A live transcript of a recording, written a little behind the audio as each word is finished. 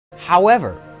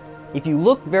However, if you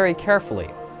look very carefully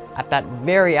at that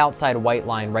very outside white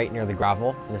line right near the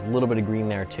gravel, and there's a little bit of green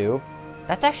there too,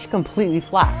 that's actually completely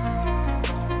flat.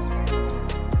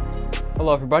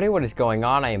 Hello everybody, what is going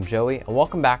on? I am Joey, and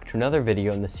welcome back to another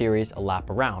video in the series A Lap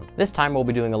Around. This time we'll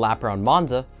be doing a lap around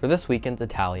Monza for this weekend's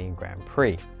Italian Grand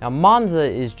Prix. Now Monza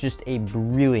is just a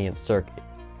brilliant circuit.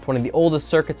 It's one of the oldest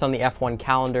circuits on the F1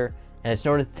 calendar, and it's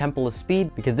known as the Temple of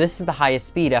Speed because this is the highest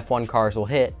speed F1 cars will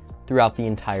hit throughout the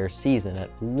entire season at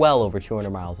well over 200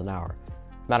 miles an hour.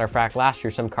 Matter of fact, last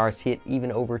year some cars hit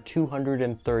even over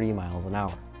 230 miles an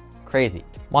hour. Crazy.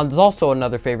 Monza's also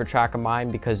another favorite track of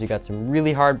mine because you got some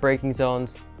really hard braking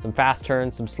zones, some fast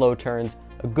turns, some slow turns,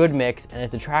 a good mix, and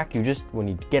it's a track you just, when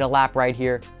you get a lap right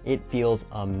here, it feels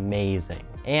amazing.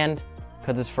 And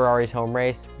because it's Ferrari's home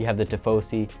race, you have the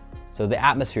Tifosi, so the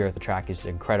atmosphere of the track is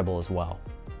incredible as well.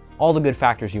 All the good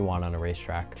factors you want on a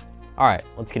racetrack. All right,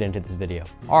 let's get into this video.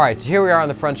 All right, so here we are on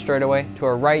the front straightaway. To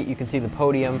our right, you can see the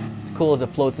podium. It's cool as it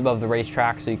floats above the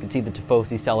racetrack, so you can see the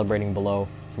Tifosi celebrating below.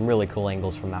 Some really cool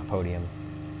angles from that podium.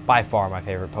 By far my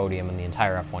favorite podium in the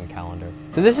entire F1 calendar.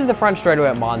 So this is the front straightaway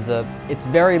at Monza. It's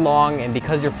very long, and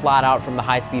because you're flat out from the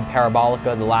high-speed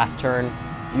parabolica, the last turn,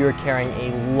 you're carrying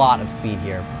a lot of speed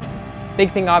here.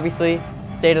 Big thing, obviously,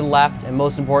 stay to the left, and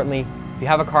most importantly, if you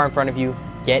have a car in front of you,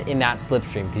 get in that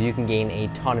slipstream because you can gain a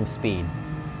ton of speed.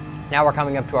 Now we're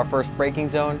coming up to our first braking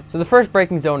zone. So the first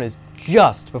braking zone is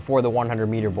just before the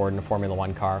 100-meter board in a Formula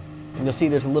 1 car. And you'll see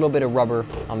there's a little bit of rubber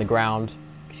on the ground.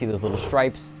 You see those little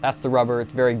stripes? That's the rubber.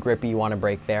 It's very grippy. You want to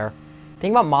brake there. The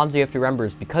thing about Monza you have to remember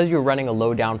is because you're running a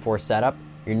low downforce setup,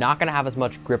 you're not going to have as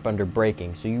much grip under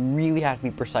braking. So you really have to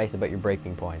be precise about your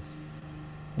braking points.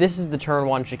 This is the turn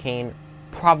 1 chicane,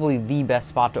 probably the best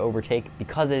spot to overtake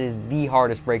because it is the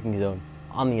hardest braking zone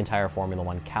on the entire Formula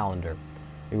 1 calendar.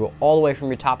 You go all the way from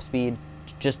your top speed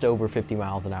to just over 50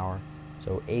 miles an hour.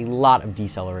 So a lot of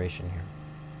deceleration here.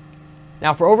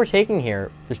 Now for overtaking here,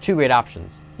 there's two great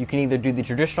options. You can either do the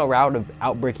traditional route of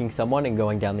outbraking someone and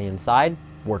going down the inside,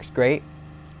 works great.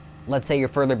 Let's say you're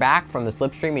further back from the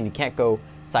slipstream and you can't go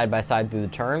side by side through the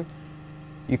turn.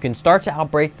 You can start to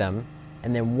outbrake them,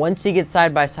 and then once you get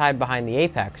side by side behind the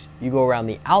apex, you go around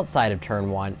the outside of turn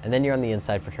 1, and then you're on the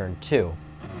inside for turn 2.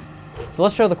 So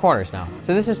let's show the corners now.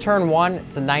 So this is turn 1,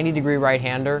 it's a 90-degree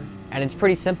right-hander, and it's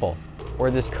pretty simple. Where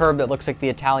this curb that looks like the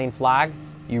Italian flag,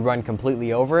 you run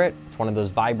completely over it. It's one of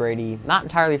those vibraty, not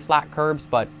entirely flat curbs,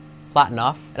 but flat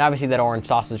enough. And obviously that orange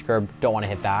sausage curb, don't want to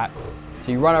hit that.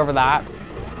 So you run over that.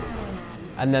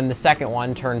 And then the second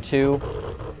one, turn 2,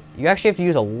 you actually have to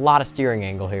use a lot of steering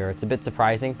angle here. It's a bit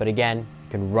surprising, but again, you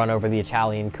can run over the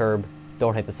Italian curb,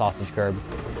 don't hit the sausage curb.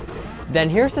 Then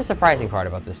here's the surprising part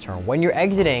about this turn. When you're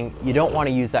exiting, you don't want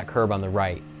to use that curb on the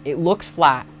right. It looks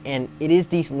flat, and it is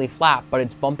decently flat, but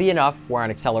it's bumpy enough where on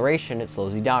acceleration, it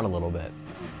slows you down a little bit.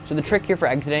 So the trick here for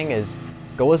exiting is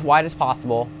go as wide as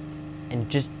possible and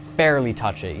just barely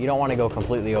touch it. You don't want to go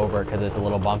completely over it because it's a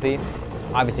little bumpy.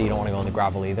 Obviously, you don't want to go on the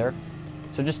gravel either.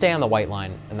 So just stay on the white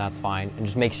line, and that's fine. And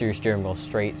just make sure your steering wheel is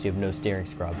straight so you have no steering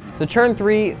scrub. So turn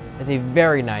 3 is a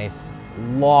very nice,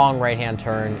 long right-hand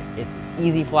turn. It's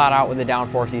easy flat out with the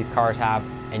downforce these cars have,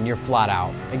 and you're flat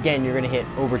out. Again, you're going to hit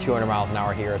over 200 miles an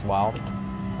hour here as well.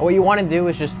 And what you want to do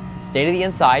is just stay to the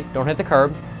inside, don't hit the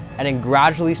curb, and then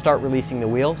gradually start releasing the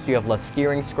wheel so you have less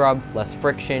steering scrub, less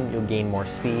friction, you'll gain more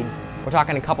speed. We're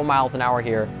talking a couple miles an hour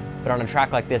here, but on a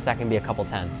track like this, that can be a couple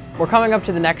tenths. We're coming up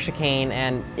to the next chicane,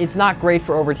 and it's not great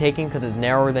for overtaking because it's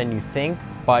narrower than you think,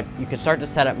 but you can start to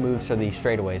set up moves for the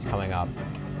straightaways coming up.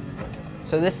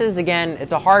 So this is, again,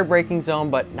 it's a hard braking zone,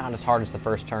 but not as hard as the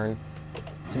first turn.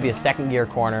 This would be a second gear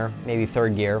corner, maybe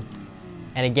third gear.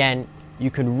 And again, you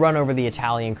can run over the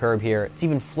Italian curb here. It's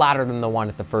even flatter than the one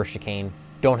at the first chicane.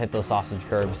 Don't hit those sausage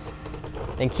curbs.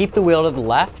 Then keep the wheel to the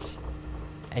left,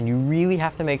 and you really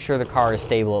have to make sure the car is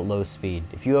stable at low speed.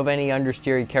 If you have any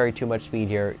understeer, you carry too much speed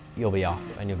here, you'll be off,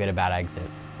 and you'll get a bad exit.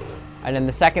 And then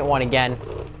the second one, again,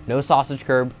 no sausage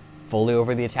curb, fully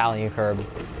over the Italian curb.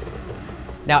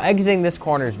 Now exiting this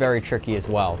corner is very tricky as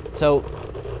well. So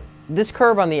this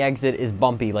curb on the exit is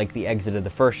bumpy like the exit of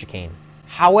the first chicane.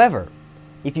 However,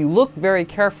 if you look very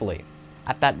carefully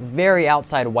at that very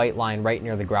outside white line right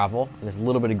near the gravel, and there's a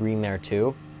little bit of green there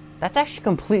too, that's actually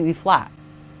completely flat.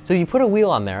 So you put a wheel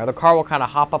on there, the car will kind of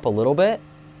hop up a little bit,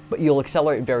 but you'll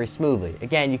accelerate very smoothly.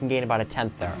 Again, you can gain about a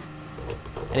tenth there.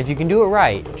 And if you can do it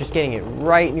right, just getting it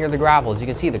right near the gravel, as you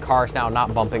can see the car is now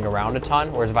not bumping around a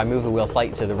ton, whereas if I move the wheel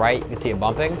slightly to the right, you can see it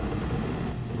bumping.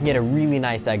 You can get a really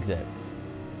nice exit.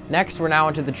 Next, we're now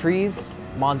into the trees.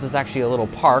 Monza's actually a little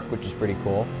park, which is pretty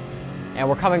cool. And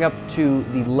we're coming up to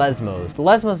the Lesmos. The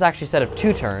Lesmos is actually a set of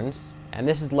 2 turns. And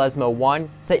this is Lesmo 1.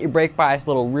 Set your brake bias a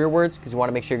little rearwards because you want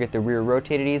to make sure you get the rear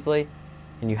rotated easily.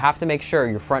 And you have to make sure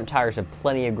your front tires have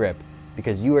plenty of grip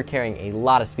because you are carrying a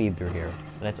lot of speed through here.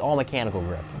 And it's all mechanical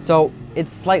grip. So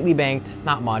it's slightly banked,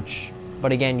 not much.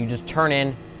 But again, you just turn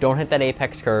in, don't hit that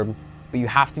apex curb, but you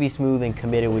have to be smooth and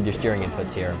committed with your steering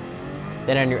inputs here.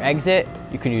 Then on your exit,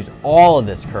 you can use all of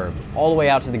this curb, all the way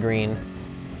out to the green.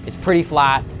 It's pretty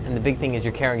flat, and the big thing is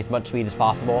you're carrying as much speed as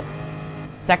possible.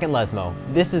 Second Lesmo,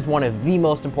 this is one of the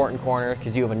most important corners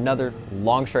because you have another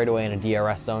long straightaway in a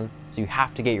DRS zone, so you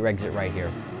have to get your exit right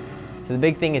here. So the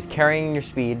big thing is carrying your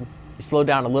speed. You slow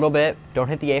down a little bit, don't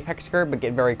hit the apex curb, but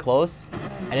get very close.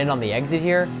 And then on the exit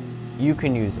here, you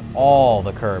can use all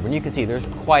the curb, and you can see there's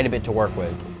quite a bit to work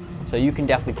with. So you can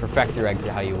definitely perfect your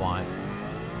exit how you want.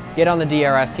 Get on the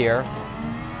DRS here,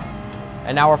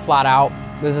 and now we're flat out.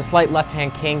 There's a slight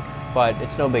left-hand kink, but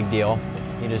it's no big deal.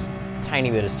 You just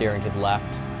tiny bit of steering to the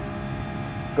left.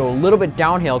 Go a little bit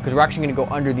downhill because we're actually going to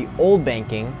go under the old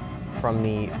banking from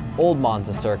the old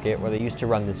Monza circuit where they used to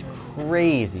run this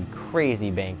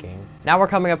crazy banking. Now we're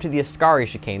coming up to the Ascari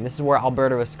chicane. This is where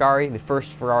Alberto Ascari, the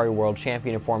first Ferrari world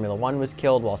champion in Formula 1, was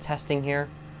killed while testing here.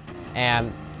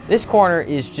 And this corner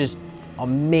is just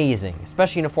amazing,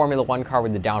 especially in a Formula 1 car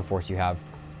with the downforce you have.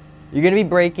 You're going to be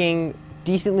braking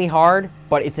decently hard,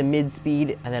 but it's a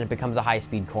mid-speed and then it becomes a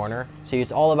high-speed corner. So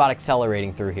it's all about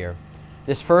accelerating through here.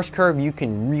 This first curb you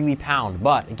can really pound,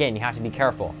 but again, you have to be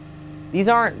careful. These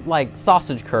aren't like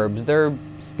sausage curbs, they're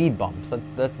speed bumps.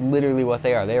 That's literally what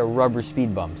they are. They are rubber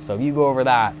speed bumps. So if you go over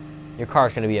that, your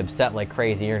car's going to be upset like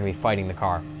crazy. You're going to be fighting the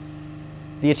car.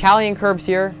 The Italian curbs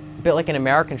here, a bit like an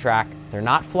American track, they're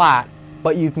not flat,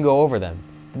 but you can go over them.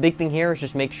 The big thing here is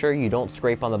just make sure you don't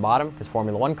scrape on the bottom because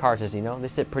Formula 1 cars, as you know, they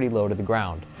sit pretty low to the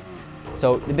ground.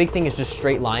 So the big thing is just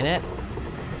straight line it,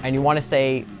 and you want to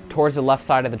stay towards the left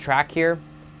side of the track here.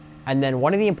 And then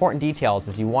one of the important details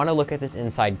is you want to look at this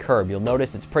inside curb. You'll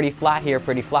notice it's pretty flat here,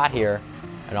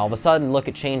 and all of a sudden, look,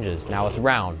 it changes. Now it's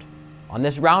round. On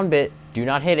this round bit, do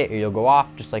not hit it or you'll go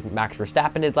off just like Max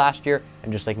Verstappen did last year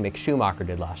and just like Mick Schumacher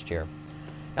did last year.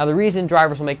 Now the reason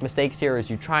drivers will make mistakes here is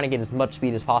you're trying to get as much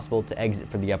speed as possible to exit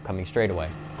for the upcoming straightaway.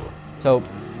 So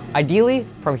ideally,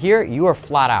 from here, you are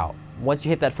flat out. Once you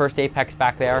hit that first apex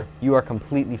back there, you are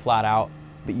completely flat out,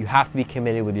 but you have to be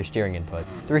committed with your steering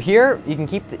inputs. Through here, you can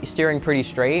keep the steering pretty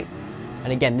straight.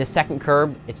 And again, this second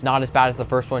curb, it's not as bad as the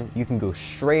first one. You can go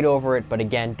straight over it, but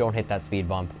again, don't hit that speed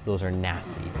bump. Those are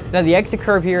nasty. Now the exit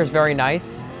curb here is very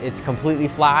nice. It's completely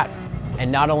flat.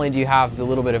 And not only do you have the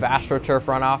little bit of AstroTurf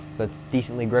runoff that's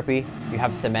decently grippy, you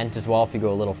have cement as well if you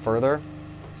go a little further.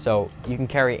 So you can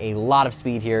carry a lot of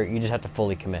speed here, you just have to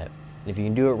fully commit. And if you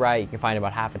can do it right, you can find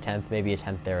about half a tenth, maybe a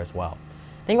tenth there as well.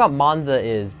 The thing about Monza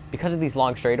is, because of these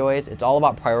long straightaways, it's all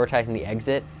about prioritizing the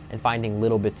exit and finding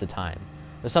little bits of time.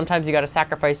 So sometimes you gotta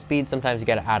sacrifice speed, sometimes you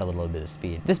gotta add a little bit of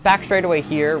speed. This back straightaway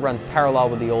here runs parallel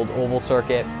with the old oval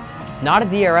circuit. It's not a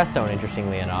DRS zone,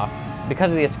 interestingly enough. Because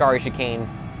of the Ascari chicane,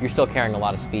 you're still carrying a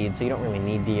lot of speed, so you don't really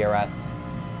need DRS.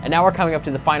 And now we're coming up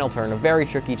to the final turn, a very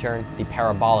tricky turn, the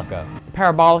Parabolica. The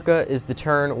Parabolica is the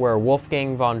turn where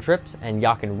Wolfgang von Trips and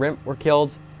Jochen Rindt were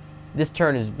killed. This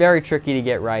turn is very tricky to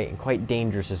get right and quite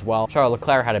dangerous as well. Charles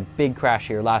Leclerc had a big crash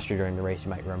here last year during the race,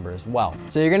 you might remember as well.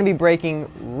 So you're going to be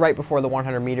braking right before the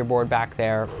 100-meter board back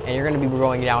there, and you're going to be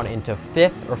going down into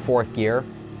 5th or 4th gear,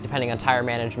 depending on tire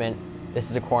management. This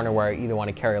is a corner where you either want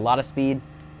to carry a lot of speed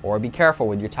or be careful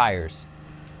with your tires.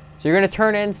 So you're going to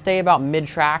turn in, stay about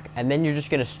mid-track, and then you're just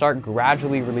going to start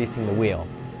gradually releasing the wheel.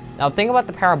 Now the thing about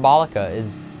the Parabolica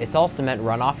is it's all cement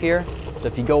runoff here, so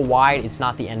if you go wide, it's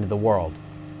not the end of the world.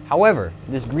 However,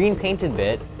 this green painted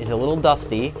bit is a little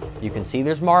dusty, you can see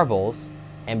there's marbles,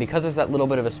 and because there's that little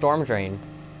bit of a storm drain,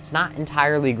 it's not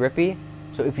entirely grippy,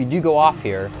 so if you do go off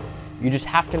here, you just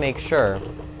have to make sure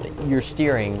that your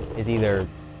steering is either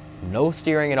no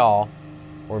steering at all,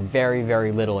 or very,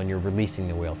 very little and you're releasing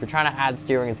the wheel. If you're trying to add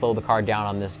steering and slow the car down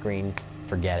on this green,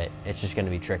 forget it. It's just going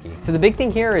to be tricky. So the big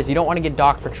thing here is you don't want to get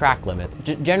docked for track limits.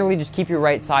 Generally, just keep your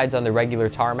right sides on the regular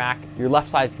tarmac. Your left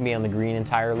sides can be on the green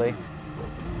entirely,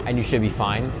 and you should be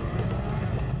fine.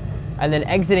 And then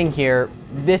exiting here,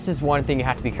 this is one thing you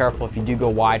have to be careful if you do go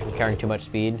wide from carrying too much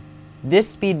speed. This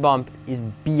speed bump is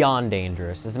beyond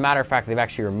dangerous. As a matter of fact, they've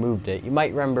actually removed it. You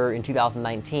might remember in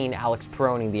 2019, Alex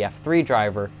Peroni, the F3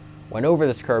 driver, went over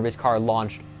this curb, his car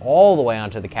launched all the way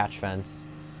onto the catch fence.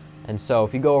 And so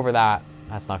if you go over that,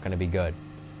 that's not going to be good.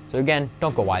 So again,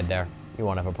 don't go wide there. You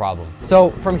won't have a problem.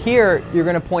 So from here, you're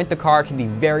going to point the car to the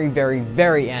very, very,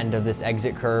 very end of this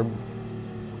exit curb.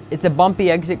 It's a bumpy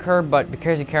exit curb, but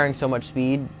because you're carrying so much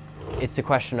speed, It's a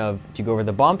question of, do you go over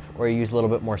the bump or you use a little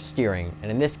bit more steering? And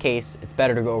in this case, it's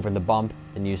better to go over the bump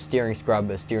than use steering scrub.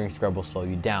 A steering scrub will slow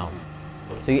you down.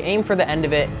 So you aim for the end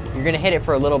of it, you're gonna hit it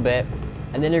for a little bit,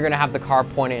 and then you're gonna have the car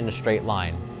pointed in a straight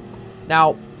line.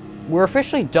 Now, we're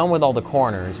officially done with all the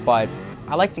corners, but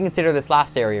I like to consider this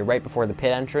last area right before the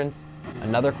pit entrance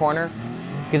another corner,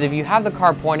 because if you have the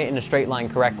car pointed in a straight line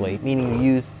correctly, meaning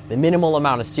you use the minimal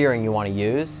amount of steering you want to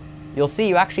use, you'll see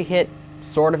you actually hit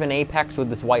sort of an apex with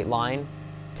this white line.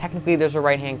 Technically there's a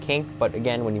right-hand kink, but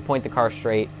again, when you point the car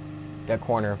straight, that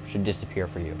corner should disappear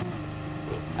for you.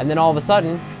 And then all of a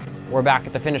sudden, we're back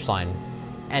at the finish line.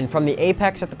 And from the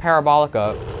apex at the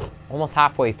parabolica, almost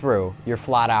halfway through, you're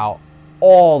flat out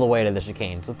all the way to the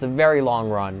chicane. So it's a very long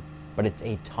run, but it's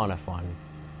a ton of fun.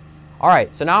 All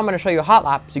right, so now I'm gonna show you a hot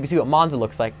lap so you can see what Monza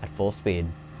looks like at full speed.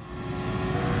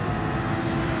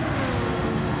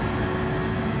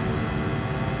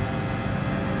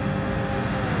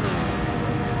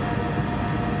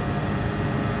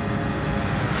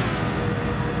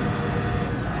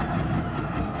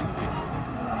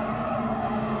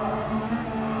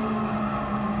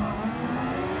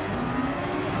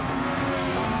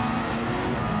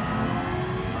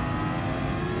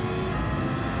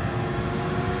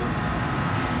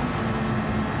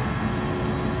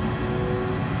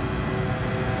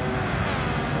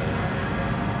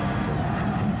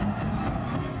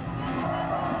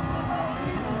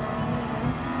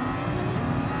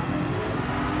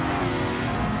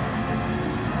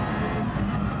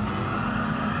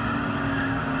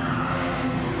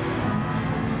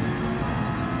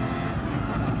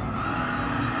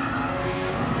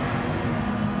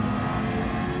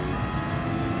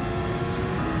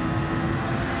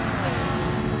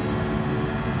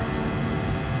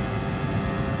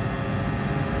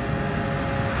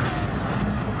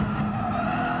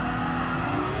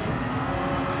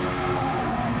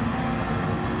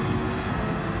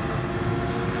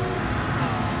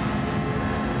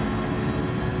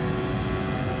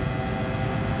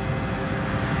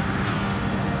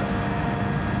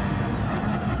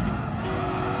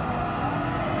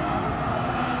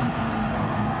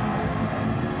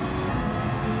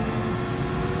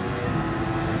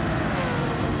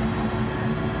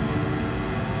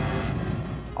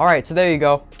 All right, so there you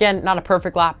go. Again, not a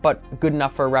perfect lap, but good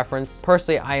enough for a reference.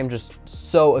 Personally, I am just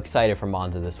so excited for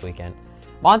Monza this weekend.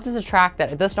 Monza is a track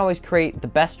that it doesn't always create the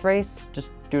best race, just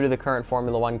due to the current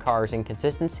Formula One car's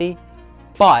inconsistency.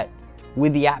 But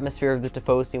with the atmosphere of the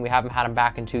Tifosi, we haven't had him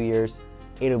back in 2 years,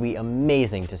 it'll be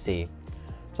amazing to see.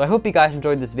 So I hope you guys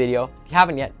enjoyed this video. If you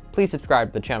haven't yet, please subscribe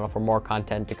to the channel for more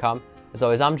content to come. As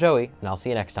always, I'm Joey, and I'll see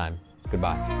you next time.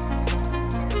 Goodbye.